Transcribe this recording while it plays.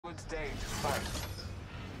Good stage to start.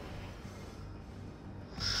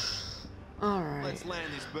 Alright. Let's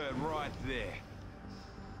land this bird right there.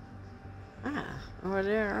 Ah, over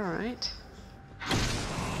there, alright. The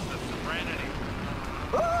Serenity.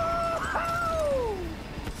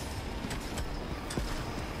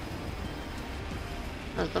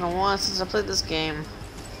 It's been a while since I played this game.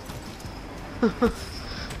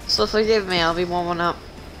 So forgive me, I'll be warming up.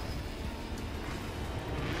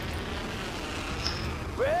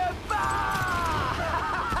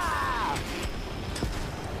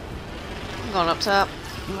 I'm going up top.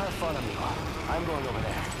 You have fun, amigo. I'm going over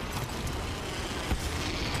there.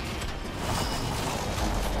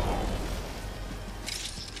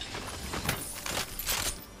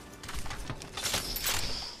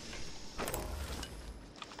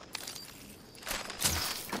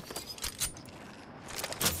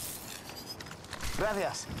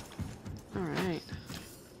 Gracias. Alright.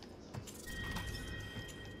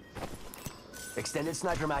 Extended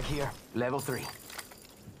sniper mag here, level 3.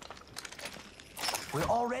 We're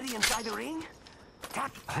already inside the ring?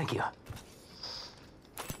 Thank you.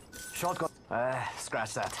 Shotgun.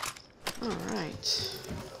 Scratch that. Alright.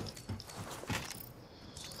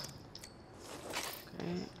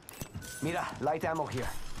 Okay. Mira, light ammo here.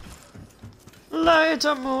 Light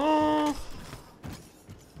ammo!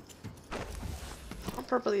 Oh,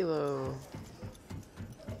 purple Evo.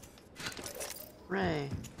 Ray.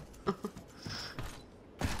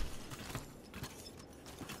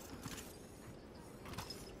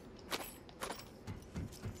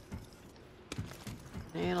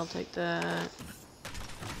 And I'll take that.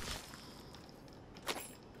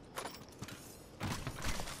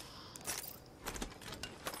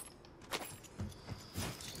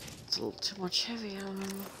 It's a little too much heavy. I don't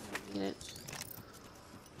need it.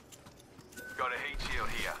 Got a heat shield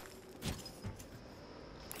here.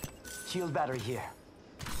 Shield battery here.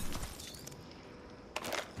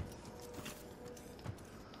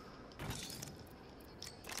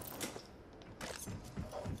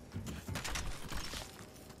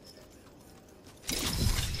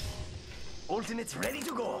 Ultimate's ready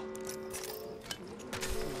to go.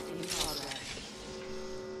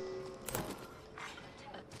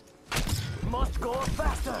 Must go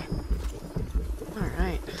faster. All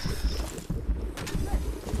right.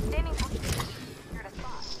 Standing here to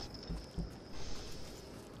spot.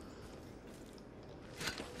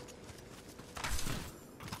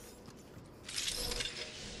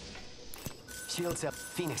 Shield cell.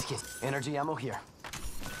 Phoenix kit. Energy ammo here.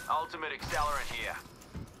 Ultimate accelerant here.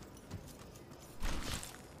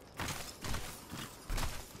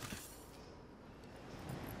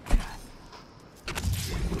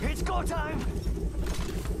 It's go time.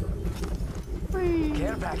 Whee.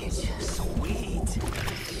 Care package. Sweet.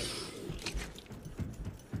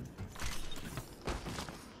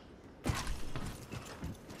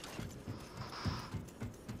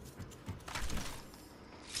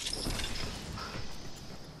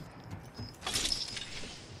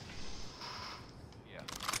 Yeah.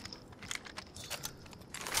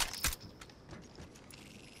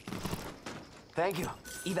 Thank you.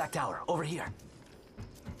 Evac tower, over here.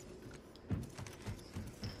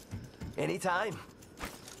 Anytime.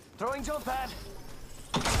 Throwing jump pad.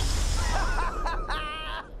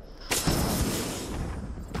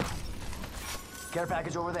 Care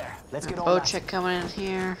package over there. Let's get on Bow that. check coming in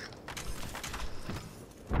here.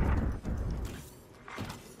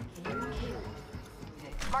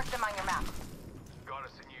 Mark them on your map. Got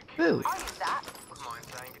us a new kill. Ooh, I'll use that. Wouldn't mind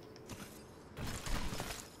saying it.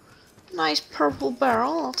 nice purple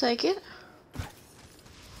barrel. I'll take it.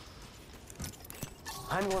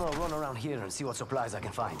 I'm gonna run around here and see what supplies I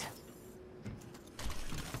can find.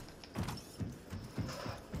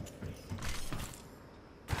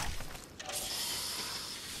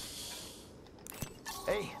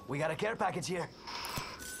 Hey, we got a care package here.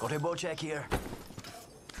 Got a bow check here.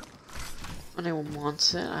 Anyone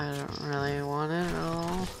wants it? I don't really want it at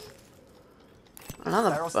all. Another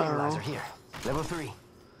Barrel barrel. stabilizer here. Level 3.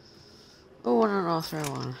 Oh, and an author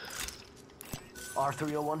one.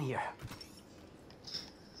 R301 here.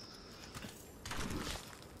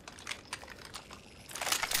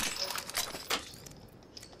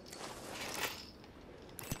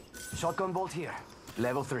 Shotgun bolt here.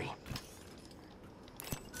 Level 3.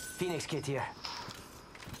 Phoenix kit here.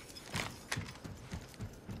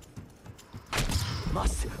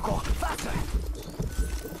 Must go faster.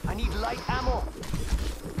 I need light ammo.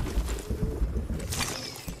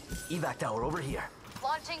 Evac tower over here.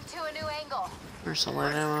 Launching to a new angle. There's some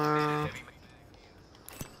light ammo.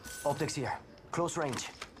 Optics here. Close range.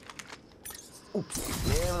 Oops.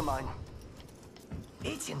 Never mind.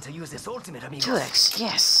 Itching to use this ultimate, amigos. 2x,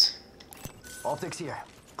 yes. Optics here.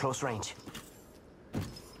 Close range.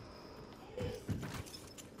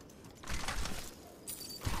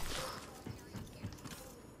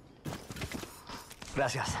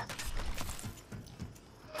 Gracias.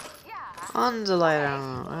 Yeah. On the light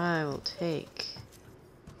ammo, I will take.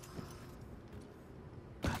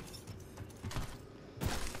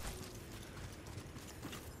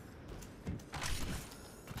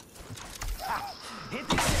 Hit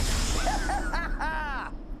the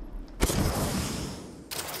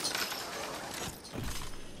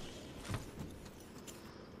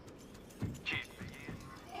Cheers.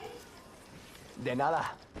 De nada.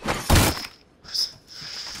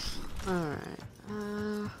 Alright.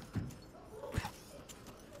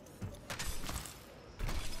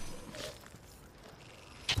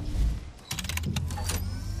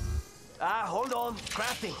 Hold on.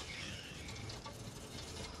 Crafting.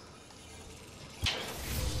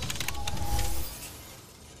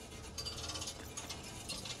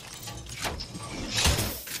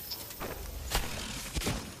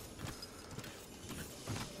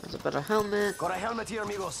 There's a better helmet. Got a helmet here,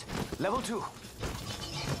 amigos. Level 2.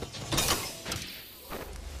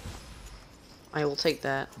 I will take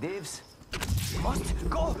that. Dibs. Must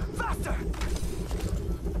go faster.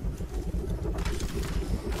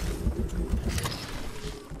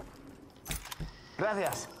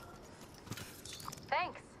 Gracias.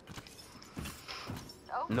 Thanks.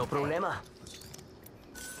 Oh. No problema.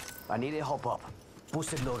 I need a hop up.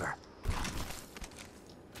 Boosted loader.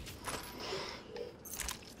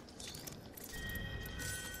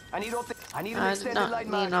 I need optic. I need an I did extended not light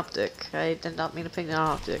mean mag. optic. I did not mean to pick an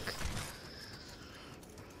optic.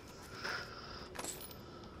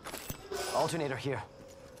 Alternator here.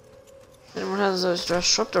 Anyone has those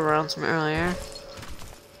disruptor rounds from earlier?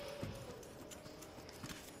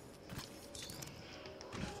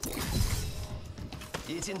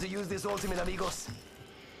 Itching to use this ultimate, amigos.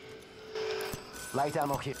 Light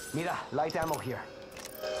ammo here. Mira, light ammo here.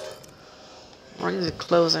 Rings are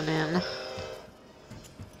closing in. Light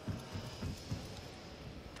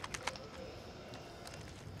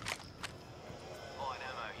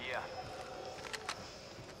ammo here.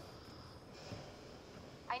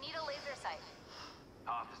 I need a laser sight.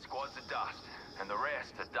 Half the squad's are dust, and the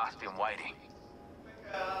rest are dust in waiting.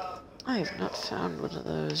 I have not found one of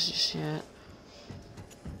those just yet.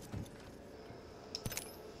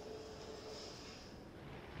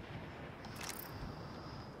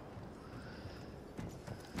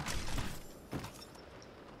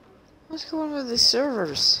 What's going on with these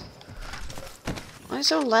servers? Why are they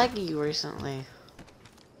so laggy recently?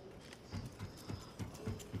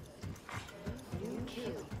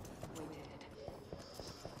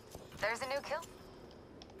 There's a new kill.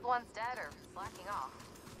 One's dead or slacking off.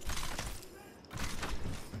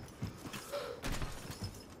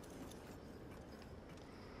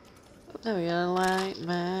 There we go, light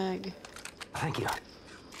mag. Thank you.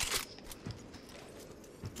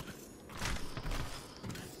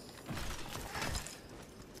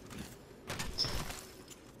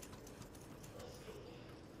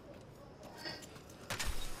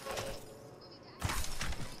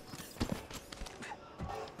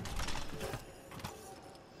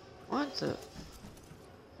 What the?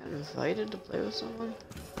 Got invited to play with someone?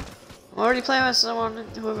 I'm already playing with someone,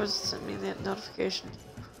 whoever sent me that notification.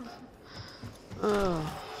 Oh.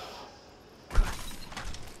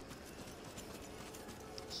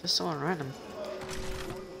 It's just someone random.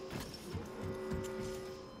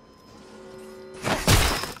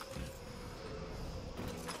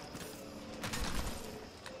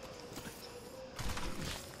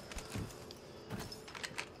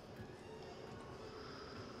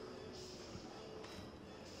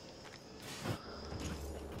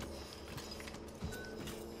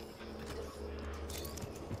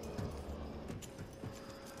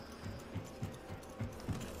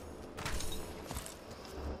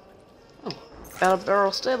 Got a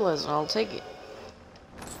barrel stabilizer, I'll take it.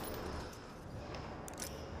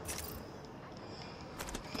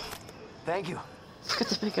 Thank you. Forgot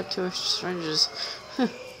to pick up 2 extra syringes.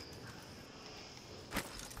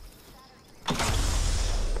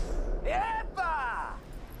 Epa!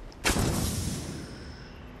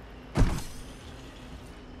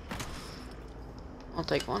 I'll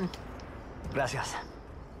take one. Gracias.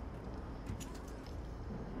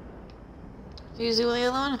 Easy with the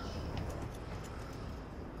other one?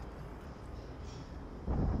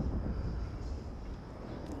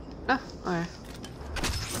 Oh, alright.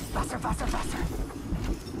 Faster, faster, faster.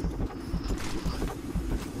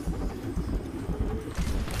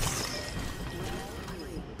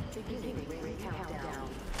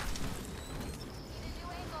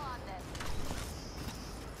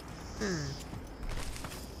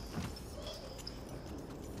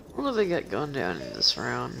 What have we got going down in this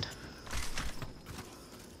round?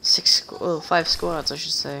 5 squads, I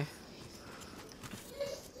should say.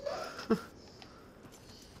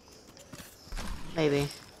 Maybe.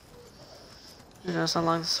 Who knows how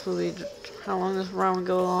long this round will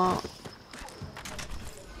go on.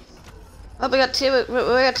 Oh, we got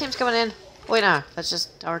teams coming in. Wait, no, that's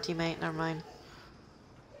just our teammate. Never mind.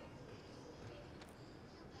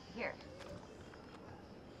 Here.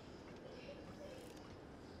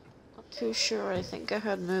 Not too sure. I think I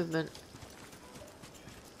had movement.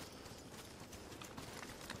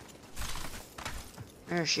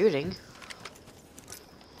 They're shooting.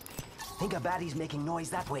 Think a baddie's making noise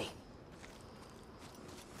that way.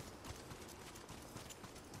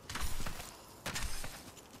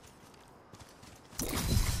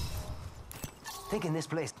 Thinking this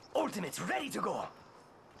place. Ultimate's ready to go.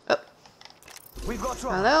 Oh. We've got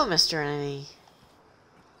trouble. Hello, Mr. Enemy.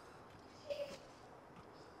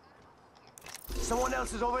 Someone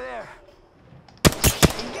else is over there.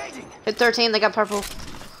 Engaging. Hit 13, they got purple.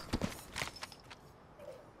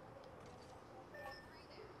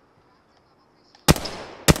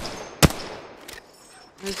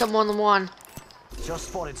 He's got more than one. Just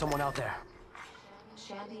spotted someone out there.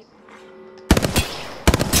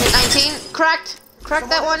 Hit 19, cracked. Cracked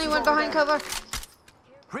that one, he went behind cover.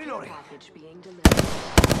 Reloading.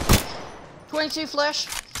 22 flash.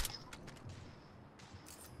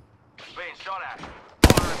 Being shot at.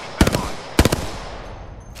 Fire at me, thermite.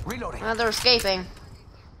 Reloading. They're escaping.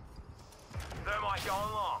 Thermite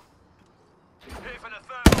going long. Here for the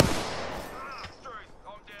thermite. Struth,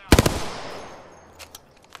 I'm down.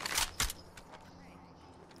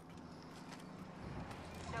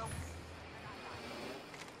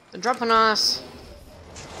 They're dropping on us.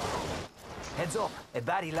 Heads up. A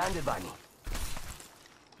baddie landed by me.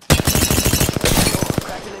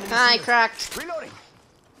 Hi, cracked. Reloading.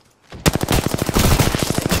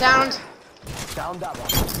 Downed. Down that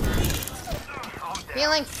one. I'm down.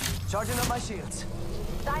 Healing. Charging up my shields.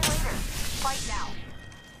 Die later. Fight now.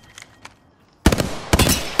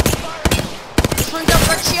 This one's up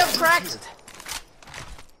for shield, cracked.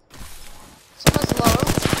 Someone's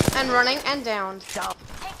low. And running and downed. Down.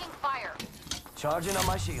 Taking fire. Charging on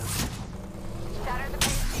my shields. Shatter the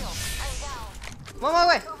base shield. I'm down. One more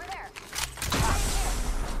way. Over there.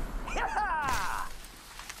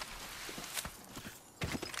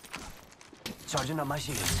 Charging on my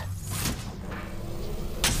shields.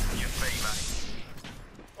 You feet, mate.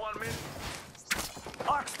 1 minute.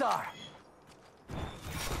 Arcstar.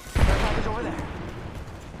 Care package over there.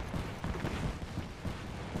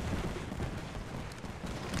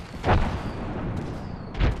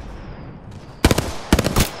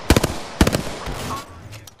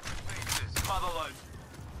 Pieces. Mother load.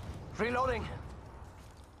 Reloading.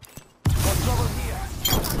 Got trouble here.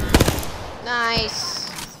 Nice.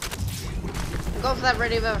 Go for that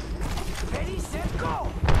ready river. Ready, set, go!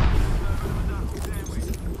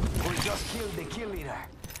 We just killed the kill leader.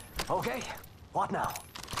 Okay, what now?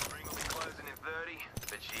 Ring will be closing in 30,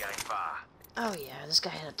 but she ain't far. Oh yeah, this guy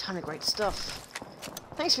had a ton of great stuff.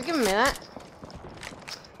 Thanks for giving me that.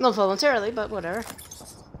 Not voluntarily, but whatever.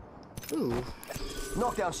 Ooh.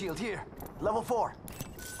 Knockdown shield here. Level 4.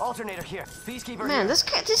 Alternator here. Peacekeeper Man, here.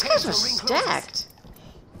 these guys were stacked.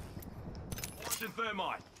 Watching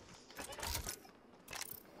thermite.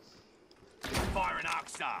 Fire an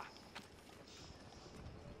Arcstar.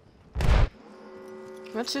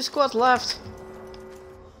 We got 2 squads left.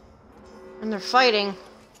 And they're fighting.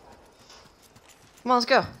 Come on, let's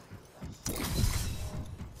go.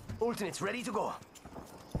 Alternate's ready to go.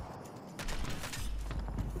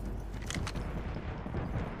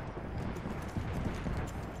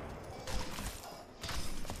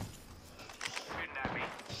 Shooting at me.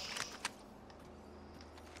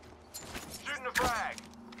 Shooting the flag.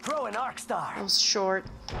 Throw an Arcstar. That was short.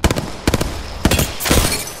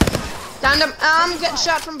 Downed him. I'm getting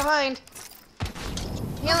shot from behind.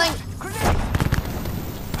 Healing. Grenade!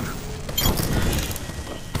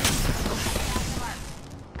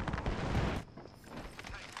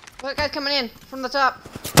 What guy's coming in from the top?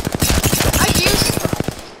 I fuse.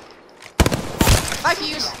 I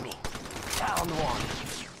fuse. At me. Down one.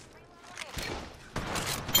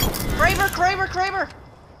 Kraber.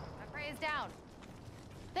 My prey is down.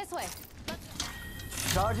 This way.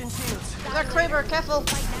 Charging shields. We got Kraber, careful.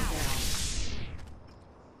 Fight now.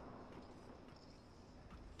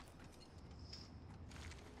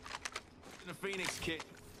 In a Phoenix kit.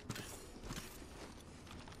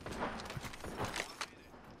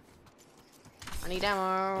 I need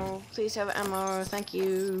ammo. Please have ammo. Thank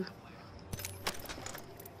you.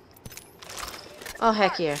 Oh,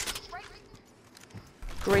 heck yeah.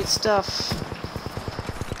 Great stuff.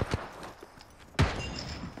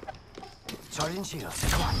 Sergeant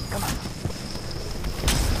Shields, come on, come on.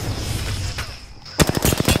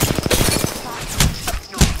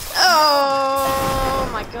 Oh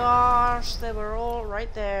my gosh, they were all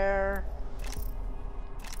right there.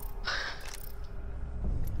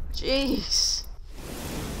 Jeez.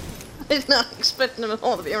 I did not expect them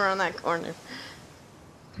all to be around that corner.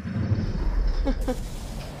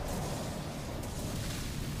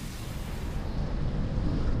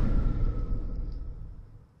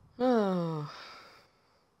 Oh.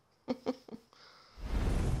 That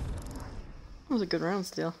was a good round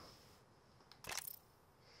still.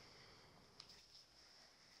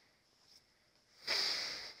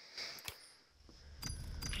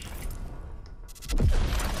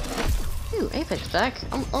 Ooh, Apex back.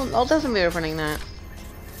 I'll definitely be opening that.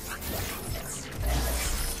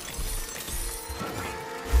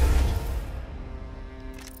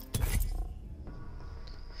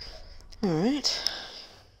 Alright.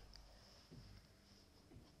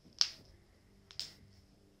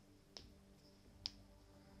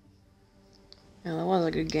 Yeah, that was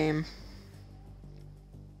a good game.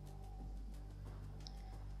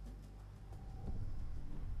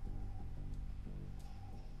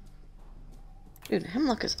 Dude,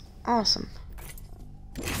 Hemlock is awesome.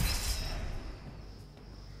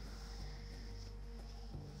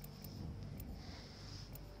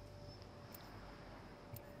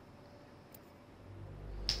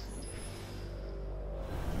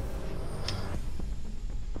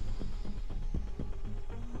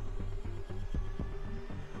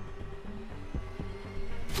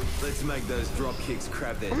 Let's make those drop kicks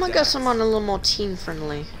crab their I'm gonna go someone a little more team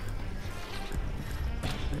friendly.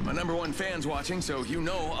 My #1 fan's watching, so you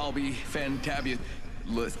know I'll be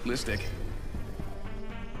fantabulistic.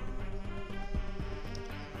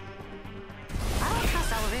 I don't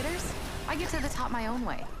trust elevators. I get to the top my own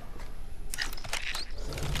way.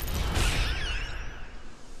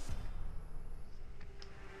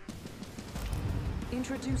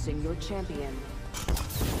 Introducing your champion.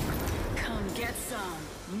 Come get some.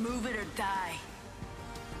 Move it or die.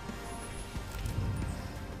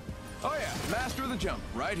 Oh yeah, master of the jump,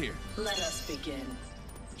 right here. Let us begin.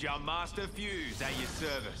 Jump Master Fuse at your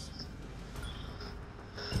service.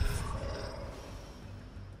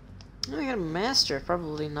 I got a master,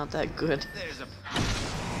 probably not that good. There's a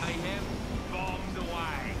mayhem bombs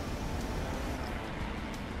away.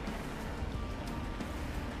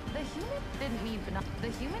 Didn't need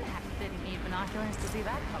binoculars to see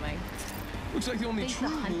that coming. Looks like the only Think the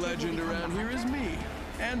true hunted will legend become around the here is hunter? me.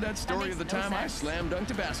 And that story makes of the no time I sense. slam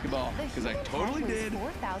dunked a basketball. The Because I human totally head weighs did.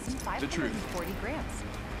 4,540 grams.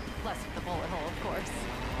 Less the bullet hole, of course.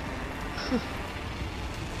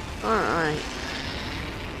 Alright.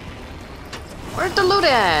 Where's the loot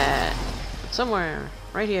at? Somewhere.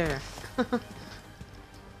 Right here.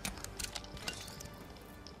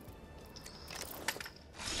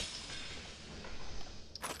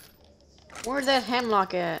 Where's that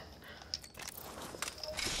Hemlock at?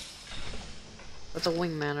 That's a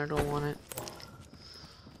wingman, I don't want it.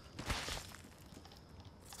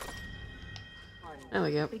 There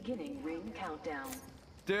we go. Beginning ring countdown.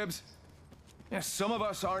 Dibs. Yeah, some of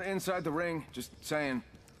us aren't inside the ring. Just saying.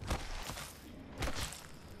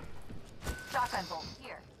 Shotgun bolt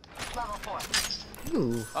here. Level 4.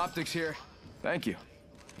 Ooh. Optics here. Thank you.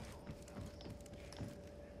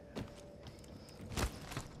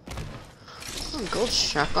 Oh, gold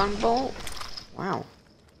shotgun bolt? Wow.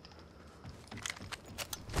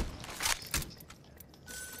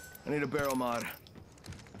 I need a barrel mod.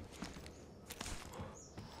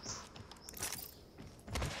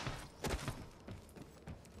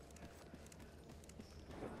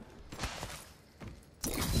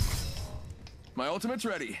 My ultimate's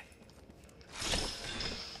ready.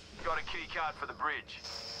 Got a key card for the bridge.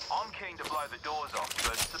 I'm keen to blow the doors off,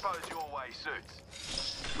 but suppose your way suits.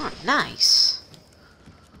 Oh, nice.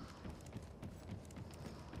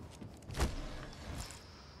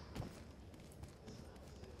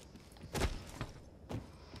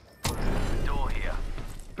 Door here.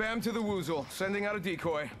 Bam to the woozle, sending out a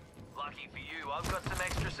decoy. Lucky for you, I've got some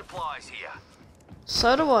extra supplies here.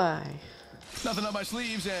 So do I. Nothing up my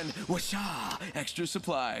sleeves and whoosha, extra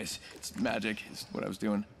supplies. It's magic, is what I was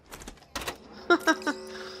doing. Bombs over there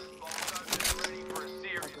ready for a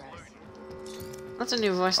serious loot. That's a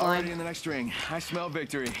new voice Already line. in the next ring. I smell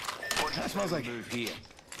victory. That smells like move here.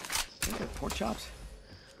 Pork chops?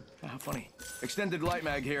 Ah, how funny. Extended light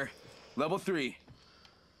mag here. Level 3.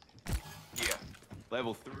 Yeah,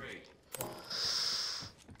 level 3.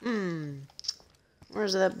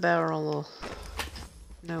 Where's that barrel?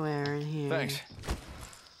 No air in here. Thanks.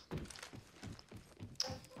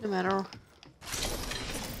 No matter.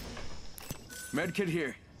 Medkit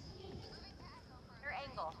here. Your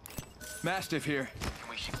angle. Mastiff here. Can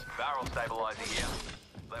we shoot barrel stabilizer here?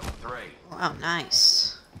 Level 3. Wow,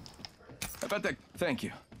 nice. How about that? Thank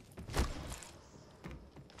you.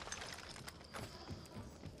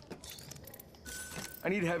 I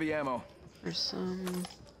need heavy ammo. There's some.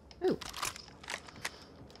 Ooh.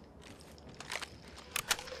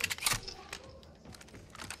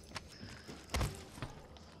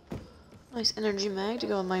 Nice energy mag to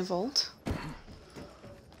go in my vault.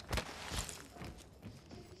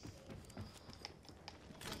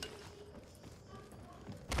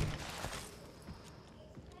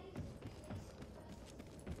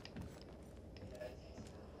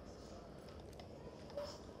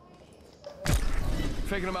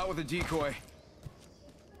 Faking him out with a decoy.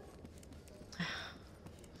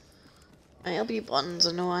 My LB button's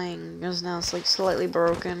annoying because now it's like slightly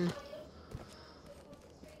broken.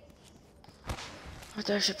 I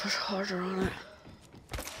think I should push harder on it.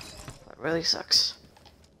 That really sucks.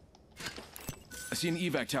 I see an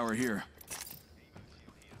evac tower here.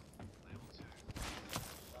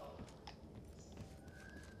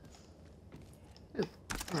 Ooh,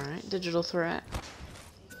 alright, digital threat.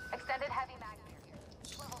 Extended heavy mag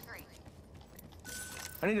here. Level 3.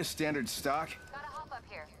 I need a standard stock. Gotta hop up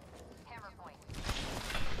here. Hammer point.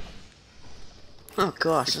 Oh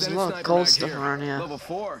gosh, there's a Extended lot of sniper gold mag stuff here. around here. Level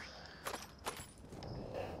 4.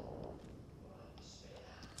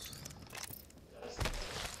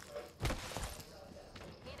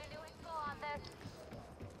 Need a new info on this.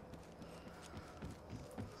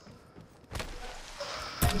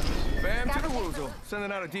 Bam to the woozle.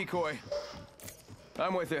 Sending out a decoy.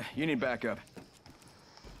 I'm with you. You need backup.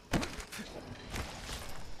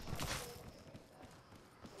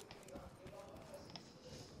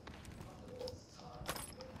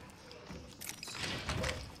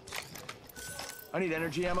 I need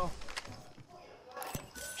energy ammo.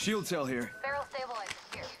 Shield cell here. Barrel stabilizer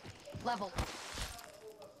here. Level.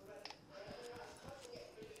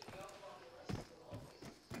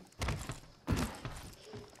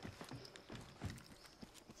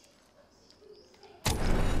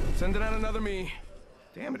 Sending out another me.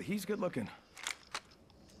 Damn it, he's good looking.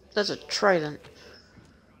 That's a trident.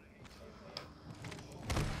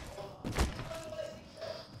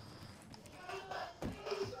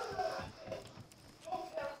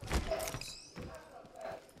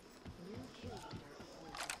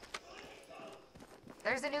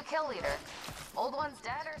 There's a new kill leader. Old one's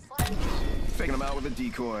dead or slain? Faking him out with a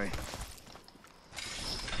decoy.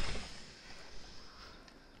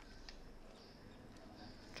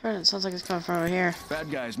 Trident sounds like it's coming from over here. Bad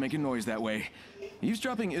guys making noise that way.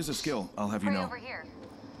 Eavesdropping is a skill, I'll have you Pray know. over here.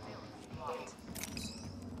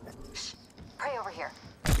 Shh. Pray over here.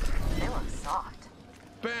 They look soft.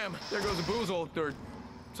 Bam! There goes a boozle, or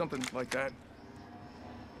something like that.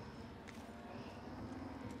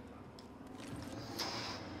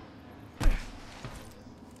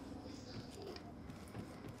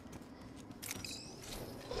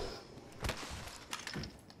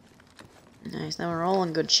 Nice, now we're all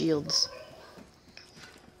on good shields.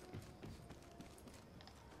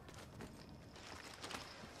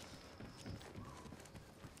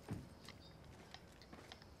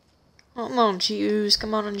 Come on, Chews,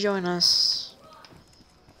 come on and join us.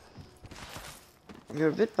 You're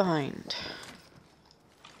a bit behind.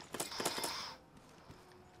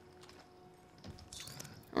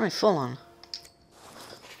 Alright, full on.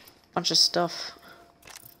 Bunch of stuff.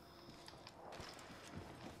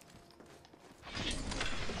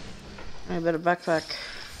 I better backpack.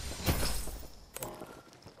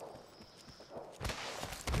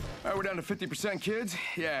 Alright, we're down to 50% kids.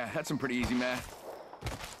 Yeah, that's some pretty easy math.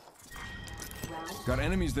 Got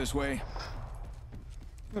enemies this way.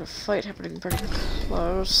 Got a fight happening pretty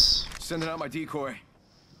close. Sending out my decoy.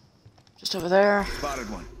 Just over there. Spotted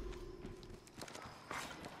one.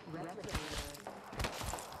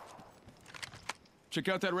 Check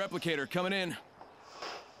out that replicator coming in.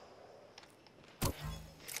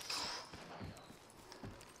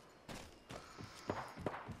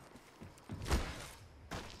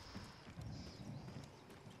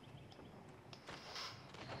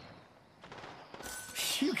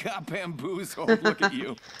 You got bamboozled. Look at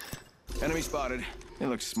you. Enemy spotted. They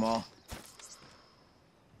look small.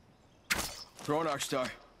 Throw an arc star.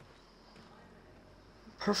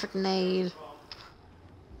 Perfect nade.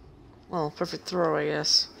 Well, perfect throw, I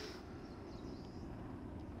guess.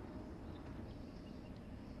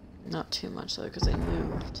 Not too much though, because they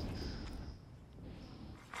moved.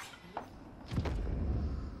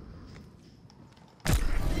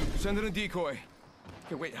 Sending a decoy.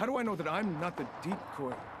 Okay, wait, how do I know that I'm not the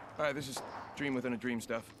decoy? Alright, this is dream within a dream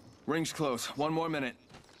stuff. Ring's close. 1 more minute.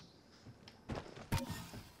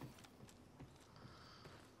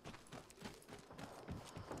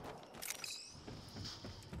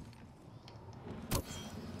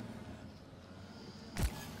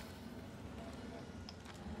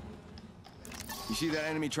 You see that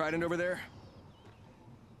enemy trident over there?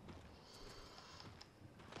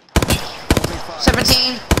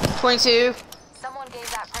 17, 22. Someone gave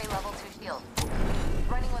that prey level 2 shield.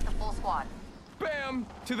 Running with the full squad. Bam!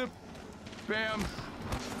 To the... Bam!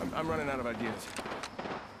 I'm running out of ideas.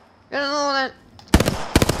 Got another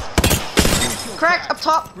one. Crack up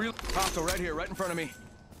top. Real hostile right here, right in front of me.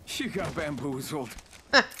 You got bamboozled.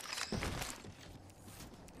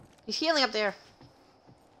 He's healing up there.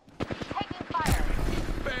 Taking fire.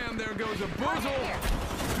 Bam! There goes a Target boozle! here.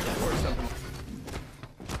 Or something.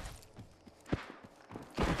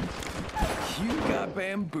 You got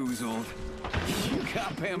bamboozled. You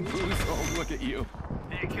got bamboozled. Look at you.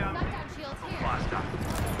 Here you come. Knockdown shields here. Blaster.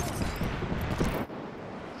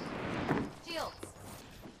 Shields.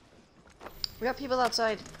 We got people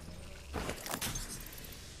outside.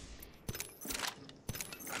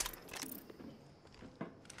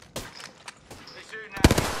 They're shooting at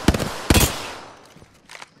me.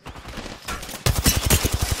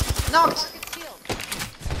 Knocked. Target shield.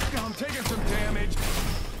 I'm taking some damage.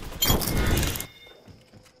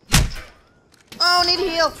 Oh, need a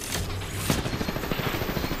heal.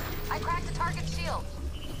 I cracked a target shield.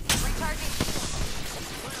 Recharging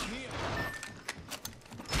shield.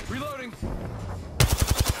 Reloading.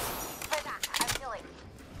 I'm healing.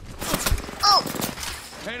 Oh,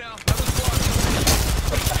 Hey now, another squad.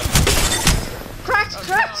 cracked, I'm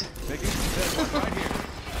cracked. down. Making some sense right here.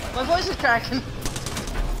 My voice is cracking.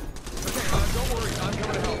 Okay, don't worry. I'm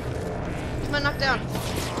coming to help. Come on, knock down.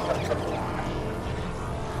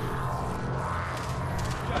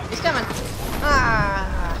 He's coming.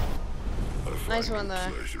 Ah. Nice one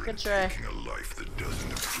there. Good try. Taking a life that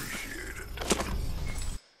doesn't appreciate it.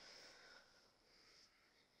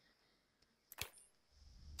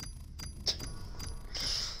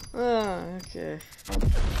 Oh, okay.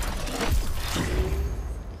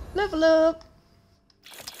 Level up.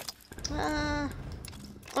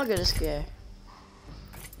 I'll get a scare.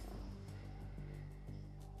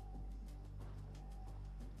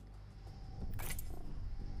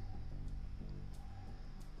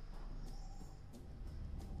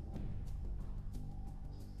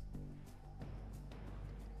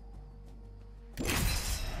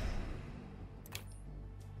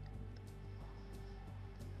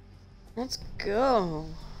 Let's go.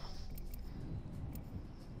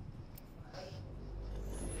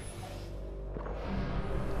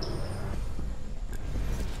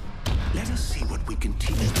 Let us see what we can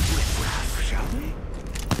teach the riffraff, shall we?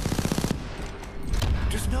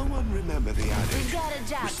 Does no one remember the adage? Got a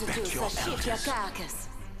job to do, Respect so your shit your elders. carcass.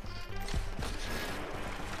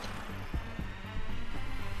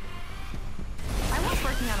 I was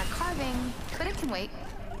working on a carving, but it can wait.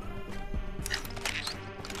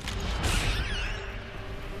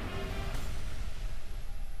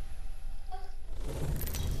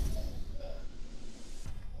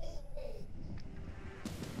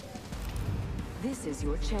 This is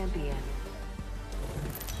your champion.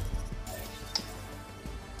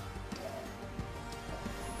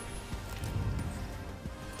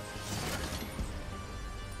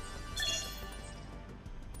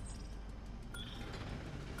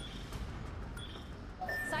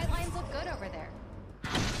 Sightlines look good over there.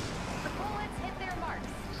 The bullets hit their marks,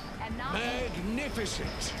 and not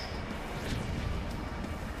Magnificent!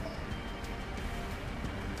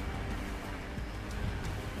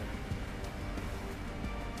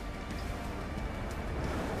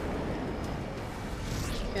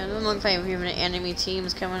 Yeah, it doesn't look like we have any enemy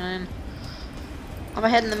teams coming in. I'm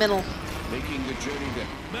ahead in the middle. Making the journey there.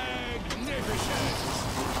 Magnificent!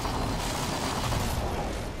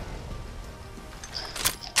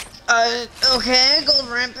 Okay, gold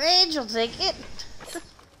rampage, I'll take it.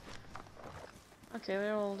 Okay,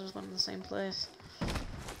 we're all just going to the same place.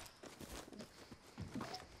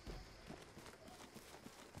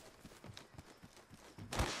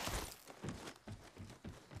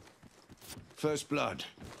 First blood.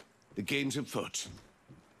 The game's afoot.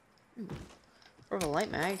 For a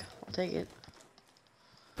light mag, I'll take it.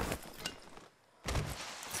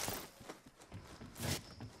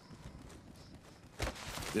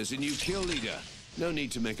 There's a new kill leader. No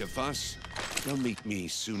need to make a fuss. They'll meet me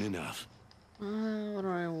soon enough. What do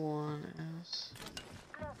I want?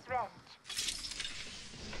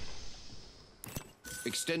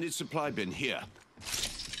 Extended supply bin here.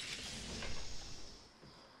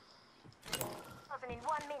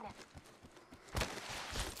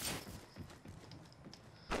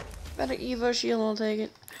 Better Evo shield, I'll take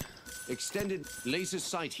it. Extended laser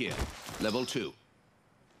sight here. Level 2.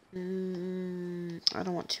 I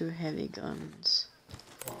don't want two heavy guns.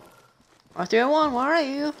 R301, where are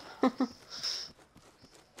you?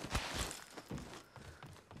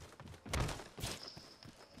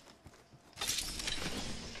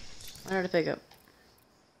 Where did I pick up?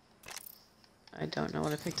 I don't know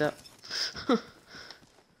what I picked up.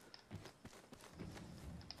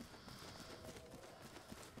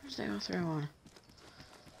 Where's the R301?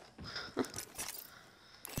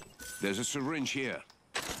 There's a syringe here.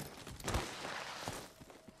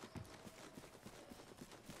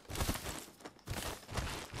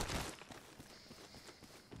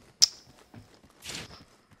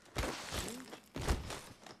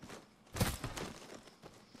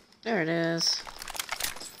 There it is.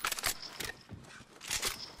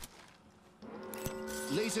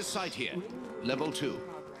 Laser sight here. Level 2.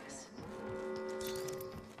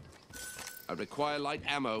 I require light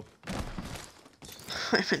ammo.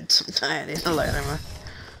 I'm in some tired in a light ammo.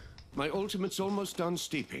 My ultimate's almost done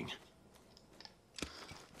steeping.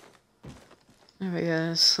 There we go,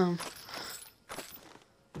 there's some.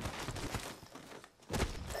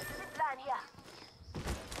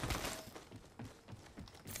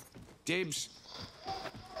 Dibs.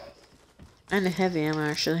 And a heavy ammo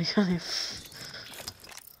actually.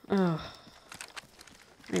 Oh.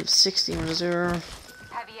 I need 60 in reserve.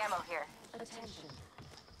 Heavy ammo here.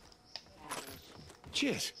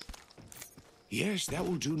 Cheers. Yes, that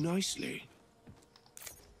will do nicely.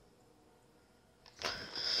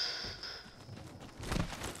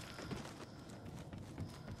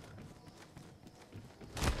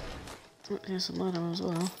 Oh, here's some light ammo as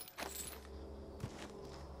well.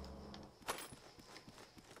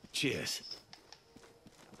 Cheers.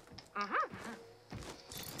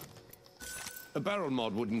 A barrel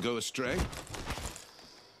mod wouldn't go astray.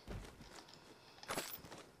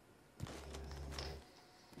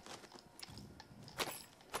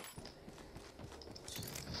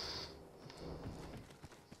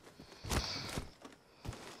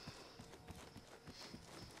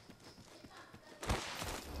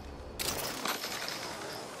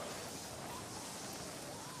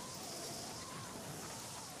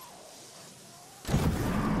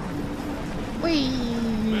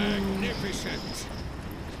 Magnificent.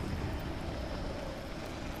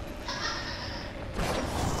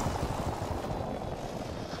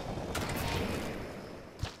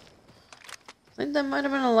 I think that might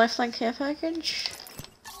have been a lifeline care package.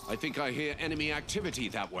 I think I hear enemy activity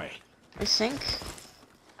that way. I think.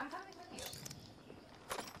 I'm coming with you.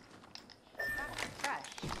 Fresh.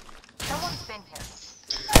 Someone's been here.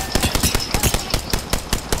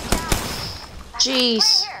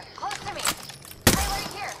 Jeez. Right here, close to me. Right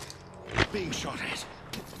here. Being shot at.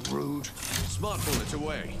 Rude. Smart bullets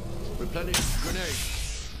away. Replenish grenade.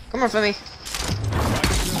 Come on for me.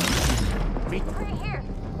 Right here.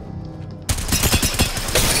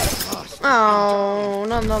 Oh,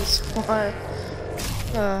 not another squad.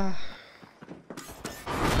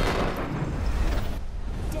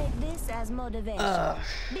 Take this as motivation.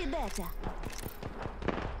 Be better.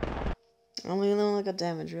 Only only got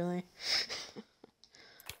damage, really.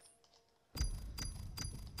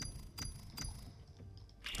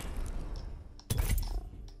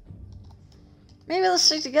 Maybe let's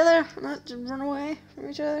stick together, not to run away from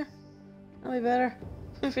each other. That'd be better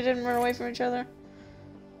if we didn't run away from each other.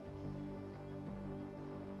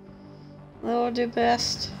 That would do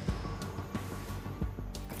best.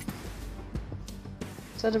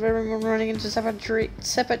 Instead of everyone running into separate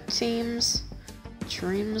teams.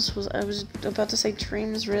 Dreams? I was about to say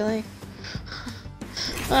dreams, really?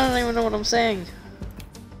 I don't even know what I'm saying.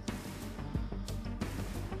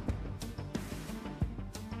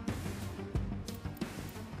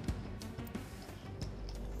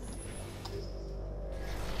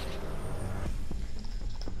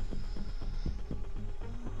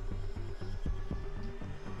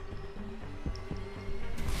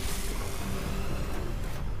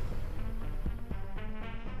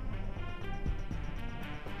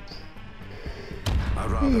 I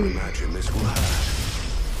rather imagine this will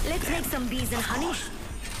hurt. Let's make some bees and honey.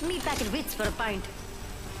 Meet back at Wits for a pint.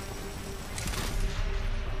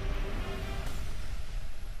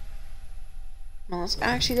 Well, let's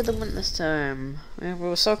actually get the win this time. We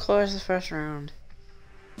were so close the first round.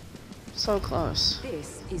 So close.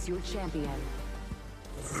 This is your champion.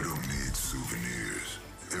 I don't need souvenirs.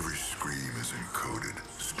 Every scream is encoded,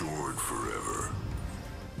 stored forever.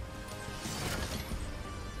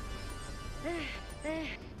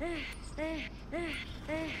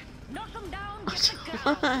 Knock them down, get the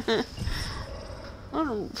gun.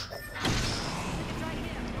 Oh. Right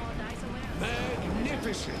here, or die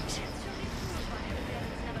Magnificent!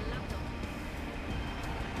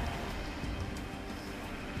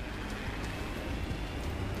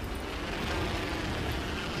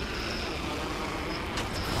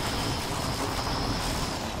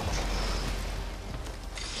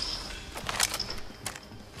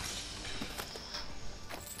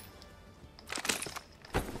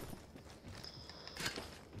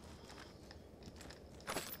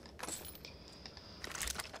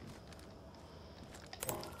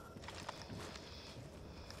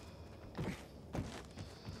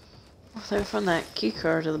 They found that key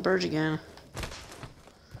card to the bridge again.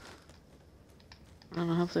 And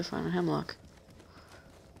I hope they find a Hemlock.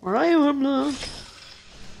 Where are you, Hemlock?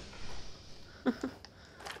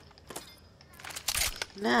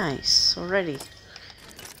 Nice, already.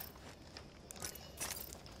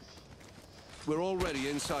 We're already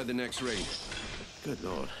inside the next ring. Good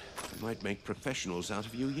lord, I might make professionals out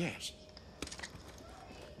of you yet.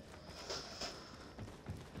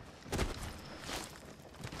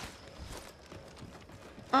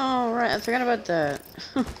 Oh, right, I forgot about that.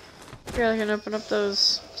 Here, I can open up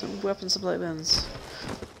those weapon supply bins.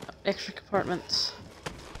 Extra compartments.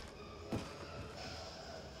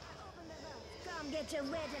 Come get your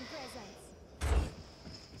wedding presents.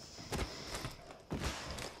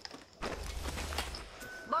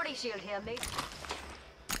 Body shield here, mate.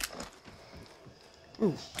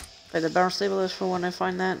 Ooh, play the barrel stabilizer for when I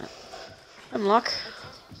find that. Unlock.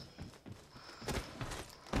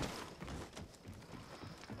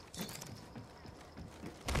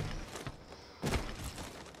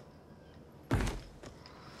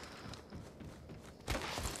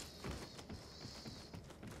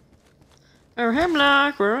 Oh,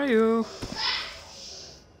 Hemlock, where are you?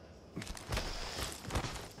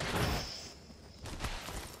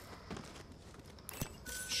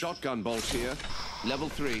 Shotgun bolt here. Level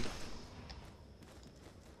 3.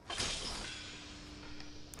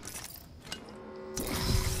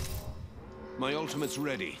 My ultimate's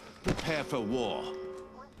ready. Prepare for war.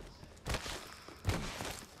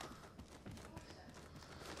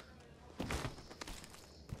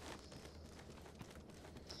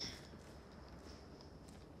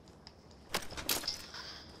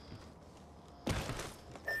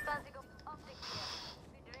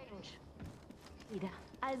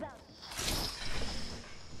 Eyes out.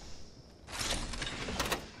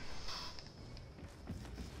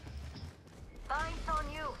 Vines on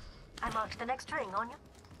you. I marked the next ring on you.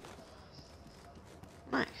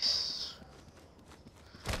 Nice.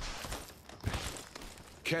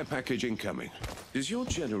 Care package incoming. Does your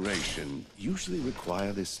generation usually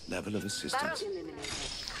require this level of assistance?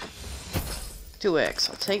 2x,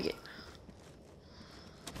 I'll take it.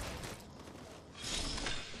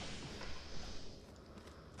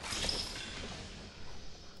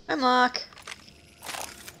 Hemlock.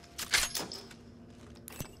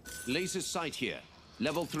 Laser sight here.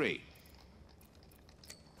 Level 3.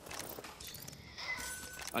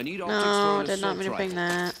 I need optics No, for I an did not assault mean to bring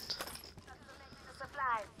rifle. that.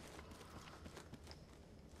 Supplies.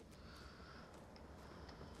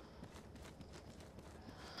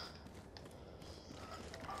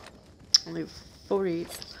 Only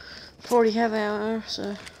 40 half hour,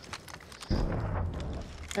 so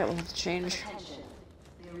that will have to change.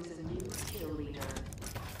 There is a new kill leader.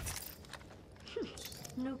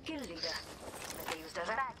 New kill leader. But they used a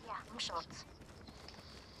back, yeah, shots.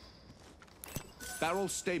 Barrel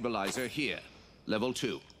stabilizer here. Level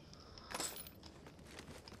 2.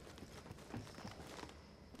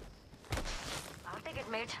 I'll take it,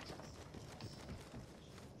 mate.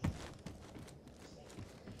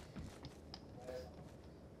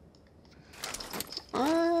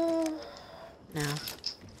 No.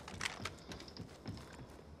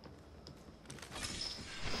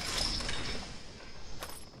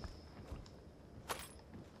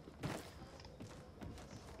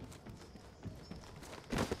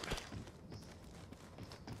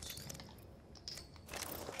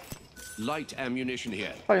 Light ammunition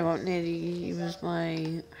here. Probably won't need to use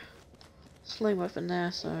my sling weapon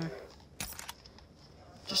there, so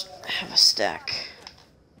just have a stack.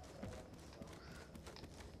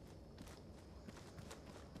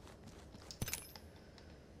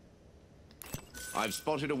 I've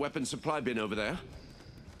spotted a weapon supply bin over there.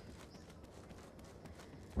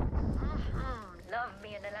 Love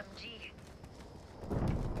me an LMG.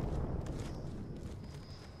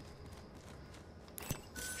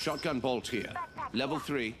 Shotgun bolt here. Level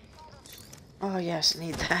 3. Oh yes,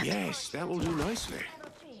 need that. Yes, that will do nicely.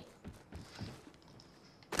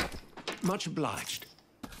 Much obliged.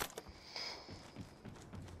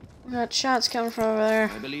 We got shots coming from over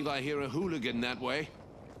there. I believe I hear a hooligan that way.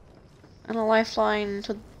 And a lifeline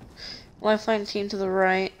team to the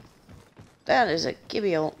right. That is a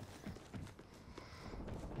Gibby ult.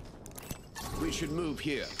 We should move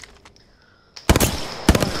here.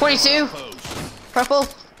 22! Purple!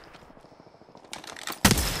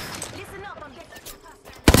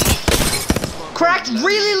 Cracked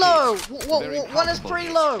really low! One is pretty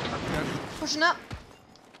low. Pushing up.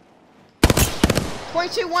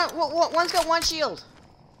 22, one's got one shield.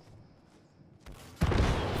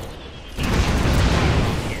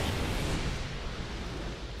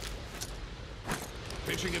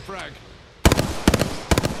 Pitching a frag.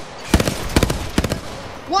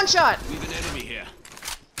 One shot! We have an enemy here.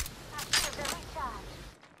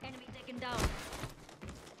 Enemy taken down.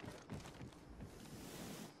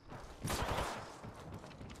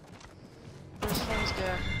 Where's friends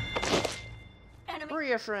go? Where are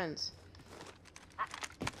your friends?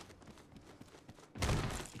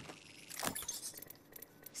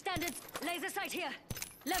 Standards, laser sight here.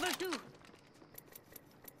 Level 2.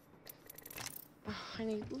 Oh, I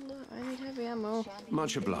need heavy ammo.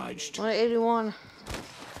 Much obliged. 181.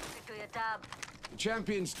 To your tab. The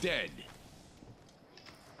champion's dead.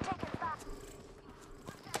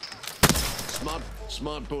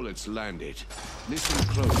 Smart bullets landed. Listen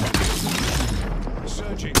close.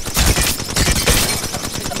 Surging.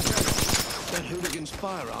 That hooligan's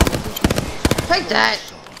firearm. Take that!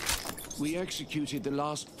 We executed the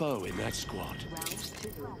last foe in that squad.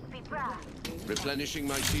 Replenishing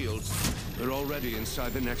my shields. We're already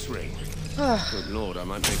inside the next ring. Good lord, I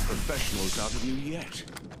might make professionals out of you yet.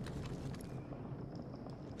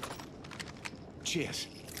 Cheers.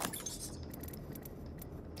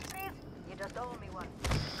 You just owe me one.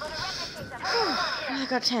 I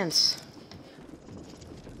got tense.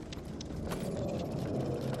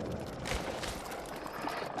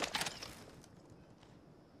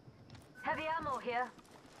 Heavy ammo here.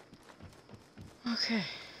 Okay.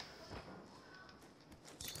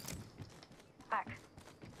 Back.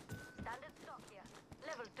 Standard stock here.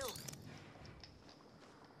 Level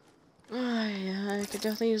 2. Yeah, I could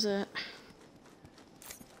definitely use that.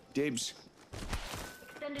 Dibs.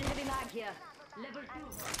 Extended heavy mag here. Level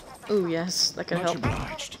 2. Ooh, yes, that could Much help.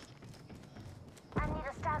 obliged. I need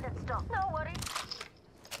a standard stock. No worries.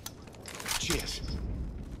 Cheers.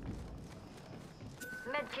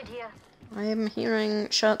 Medkit here. I am hearing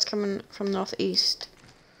shots coming from northeast.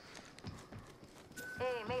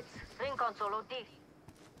 Hey, mates. Ring console OT.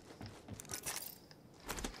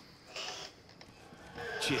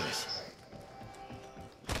 Cheers.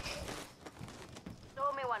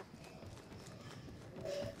 Show me one.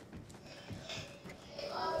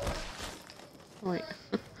 Wait.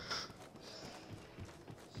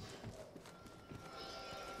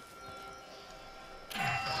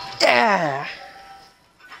 Yeah!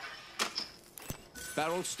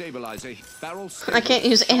 Barrel stabilizer. Barrel stabilizer. I can't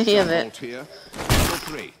use any of it. Here. Level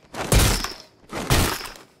 3.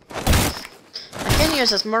 I can use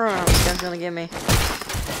this murder round this guy's gonna give me.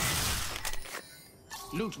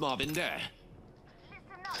 Loot mob in there.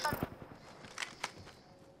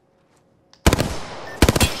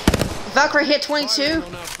 Valkyrie hit 22. Firing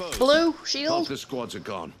on our foes. Blue Half shield. the squads are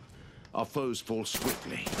gone. Our foes fall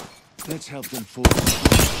swiftly. Let's help them fall.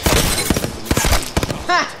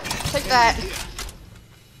 Ha! Take that.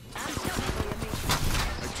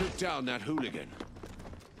 I took down that hooligan.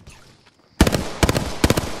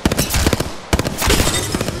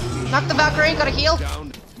 Knock the Valkyrie, got a heal.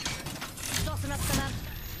 Down. Tossing up command.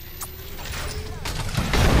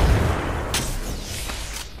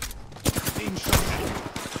 Being shot at.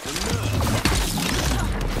 The nerve.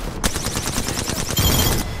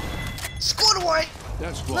 Squad away.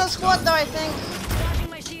 That squad. No squad though, I think. Charging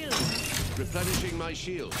my shield. Replenishing my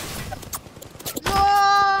shield.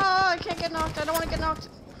 Oh, I can't get knocked. I don't want to get knocked.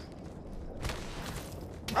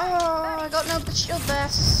 Oh, I got no shield there.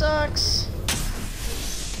 Sucks.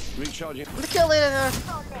 Recharging. I'm gonna kill later though.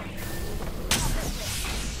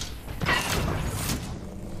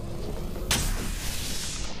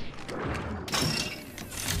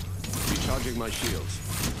 Recharging my shields.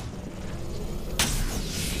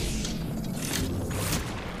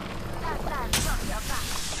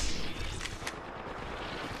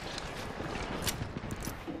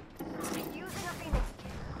 Using a Phoenix.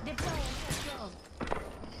 Deploying control.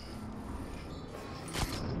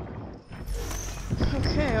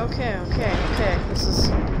 Okay. This is.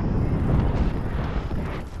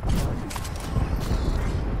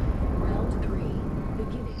 Round 3.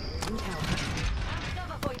 Beginning encounter.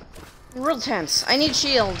 Cover for you. Real tense. I need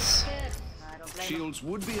shields. Shields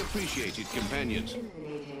would be appreciated, companions.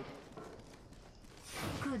 Eliminated.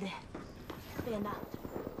 Good. Stand out.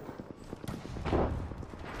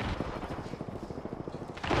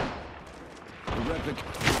 replica.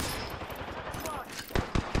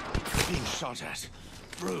 Being shot at.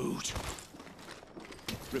 Rude.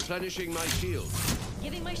 Replenishing my shield.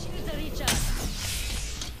 Giving my shields a recharge.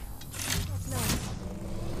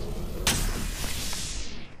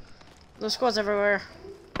 There's squads everywhere.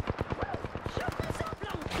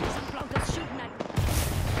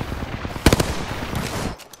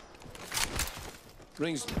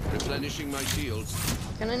 Rings. Replenishing my shields.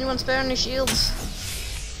 Can anyone spare any shields?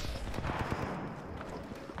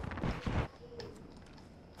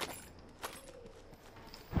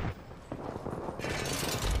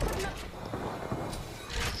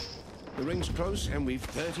 The ring's close and we've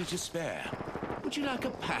 30 to spare. Would you like a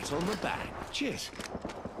pat on the back? Cheers.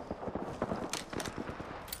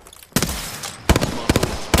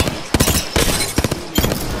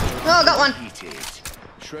 Oh, got one. Heated.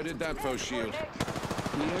 Shredded that foe shield.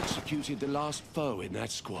 We executed the last foe in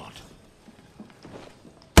that squad.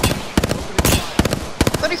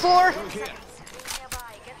 34. Go here.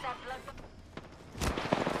 Nearby, get that blood.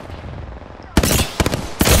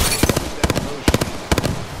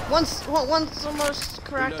 One's almost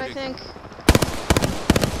cracked, I think.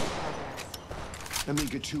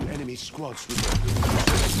 Omega 2 enemy squads with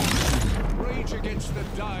rage against the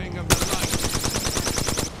dying of the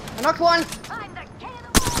light. I knocked one. I'm the king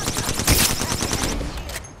of the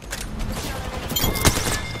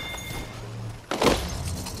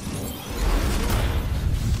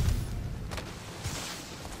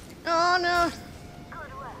Oh no.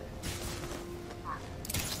 good work.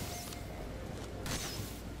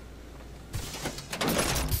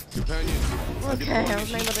 Companion. Okay, I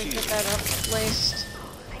was able to get that up placed.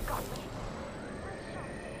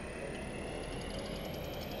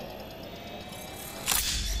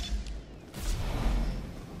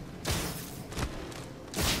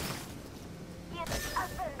 Yes, up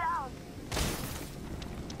and down.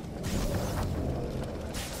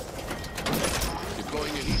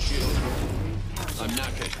 Deploying a heat shield. I'm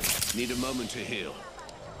knackered. Need a moment to heal.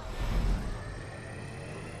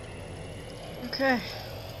 Okay.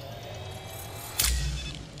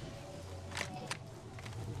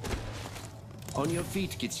 On your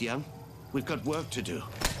feet, Gitziang. We've got work to do.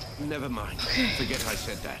 Never mind. Forget I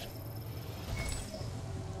said that.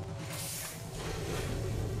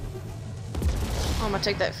 I'm gonna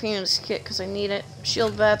take that Phoenix kit because I need it.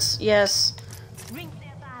 Shield bats, yes. Ring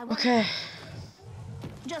nearby. Okay.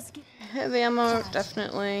 Just get Heavy ammo,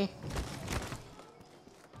 definitely.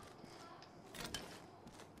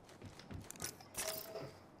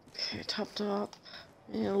 Okay, top.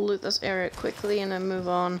 Yeah, loot this area quickly and then move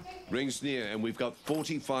on. Ring's near, and we've got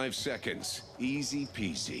 45 seconds. Easy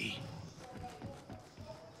peasy.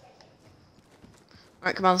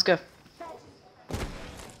 Alright, come on, let's go.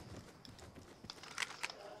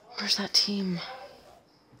 Where's that team?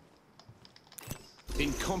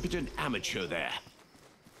 Incompetent amateur there.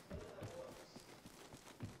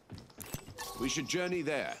 We should journey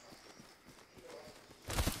there.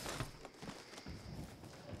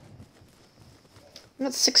 I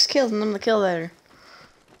got 6 kills and I'm the kill leader.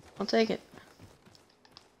 I'll take it.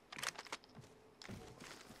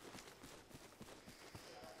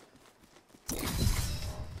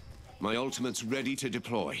 My ultimate's ready to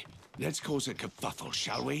deploy. Let's cause a kerfuffle,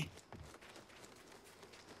 shall we?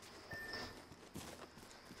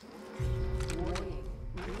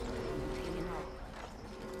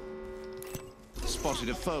 Spotted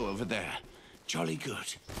a foe over there. Jolly good.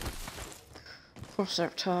 Of course, they're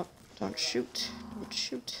up top. Don't shoot. Don't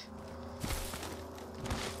shoot.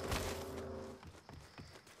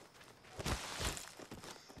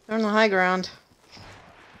 They're on the high ground.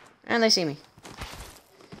 And they see me.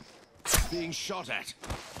 Being shot at.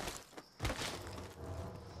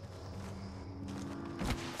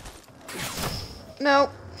 No.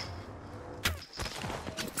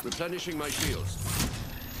 Replenishing my shields.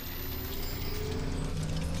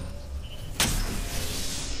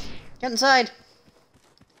 Get inside.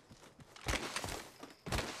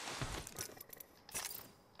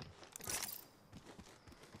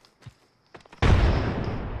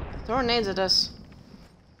 Throwing nades at us.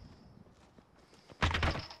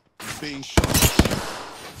 Being shot.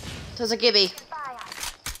 There's a Gibby.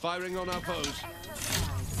 Firing on our foes.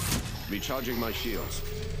 Recharging my shields.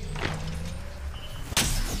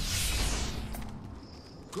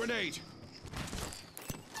 Grenade.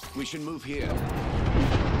 We should move here.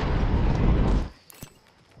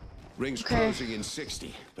 Ring's Okay. closing in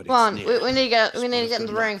 60, but Come on, it's near. we need to get in the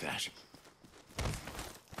Good ring. luck, that.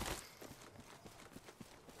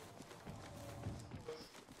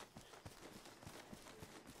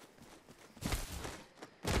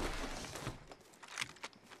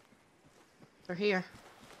 They're here.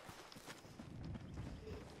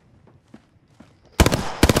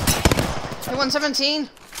 Hit 117.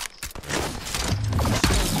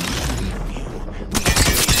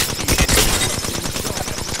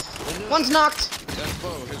 One's knocked. That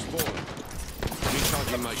foe has fallen.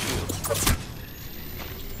 Recharging my shields.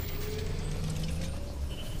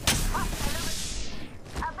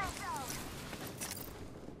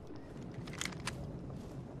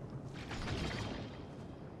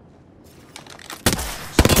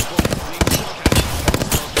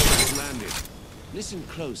 Listen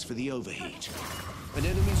close for the overheat. An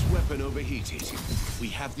enemy's weapon overheated. We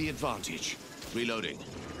have the advantage. Reloading.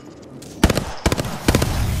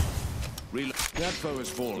 That foe has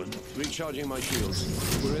fallen. Recharging my shields.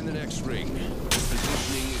 We're in the next ring.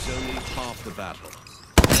 Positioning is only half the battle.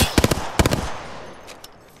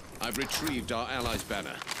 I've retrieved our allies'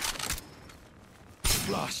 banner.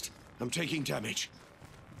 Blast! I'm taking damage.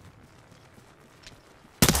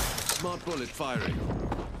 Smart bullet firing.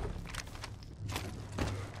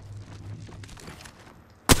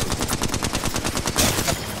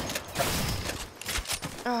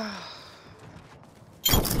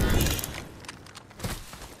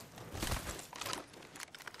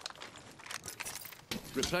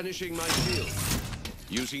 Replenishing my shield.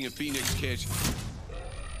 Using a Phoenix kit.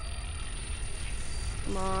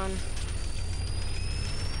 Come on.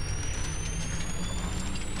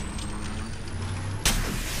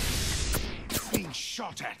 Being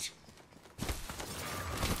shot at.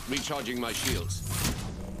 Recharging my shields.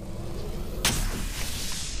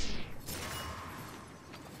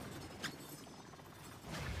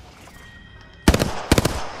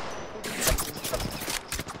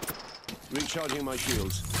 Recharging my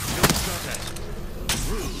shields. Don't shot at.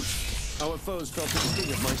 Rude. Our foes felt the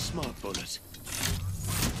sting of my smart bullet.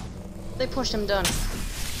 They pushed him done.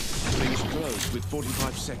 Rings close with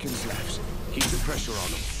 45 seconds left. Keep the pressure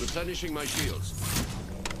on them. Replenishing my shields.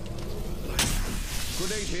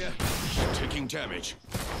 Grenade here. Taking damage.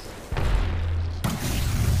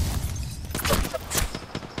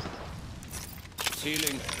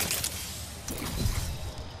 Healing.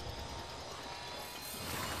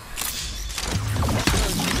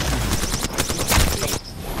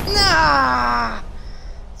 Nah!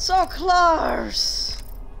 So close!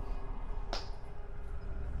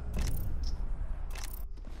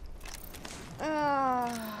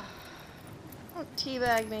 Don't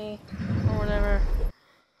teabag me. Or whatever.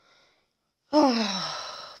 Oh,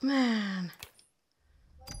 man.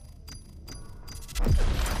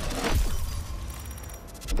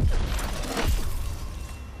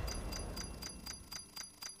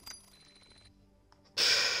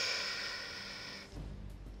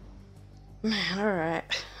 Man,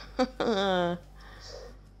 alright.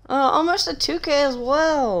 Almost a 2K as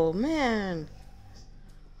well, man.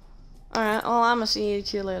 Alright, well, I'm gonna see you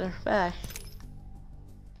two later. Bye.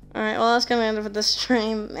 Alright, well, that's gonna end it for this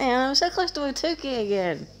stream. Man, I was so close to a 2K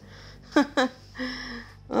again.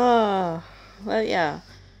 Oh, but yeah.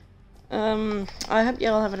 I hope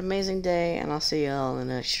y'all have an amazing day, and I'll see y'all in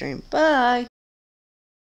the next stream. Bye!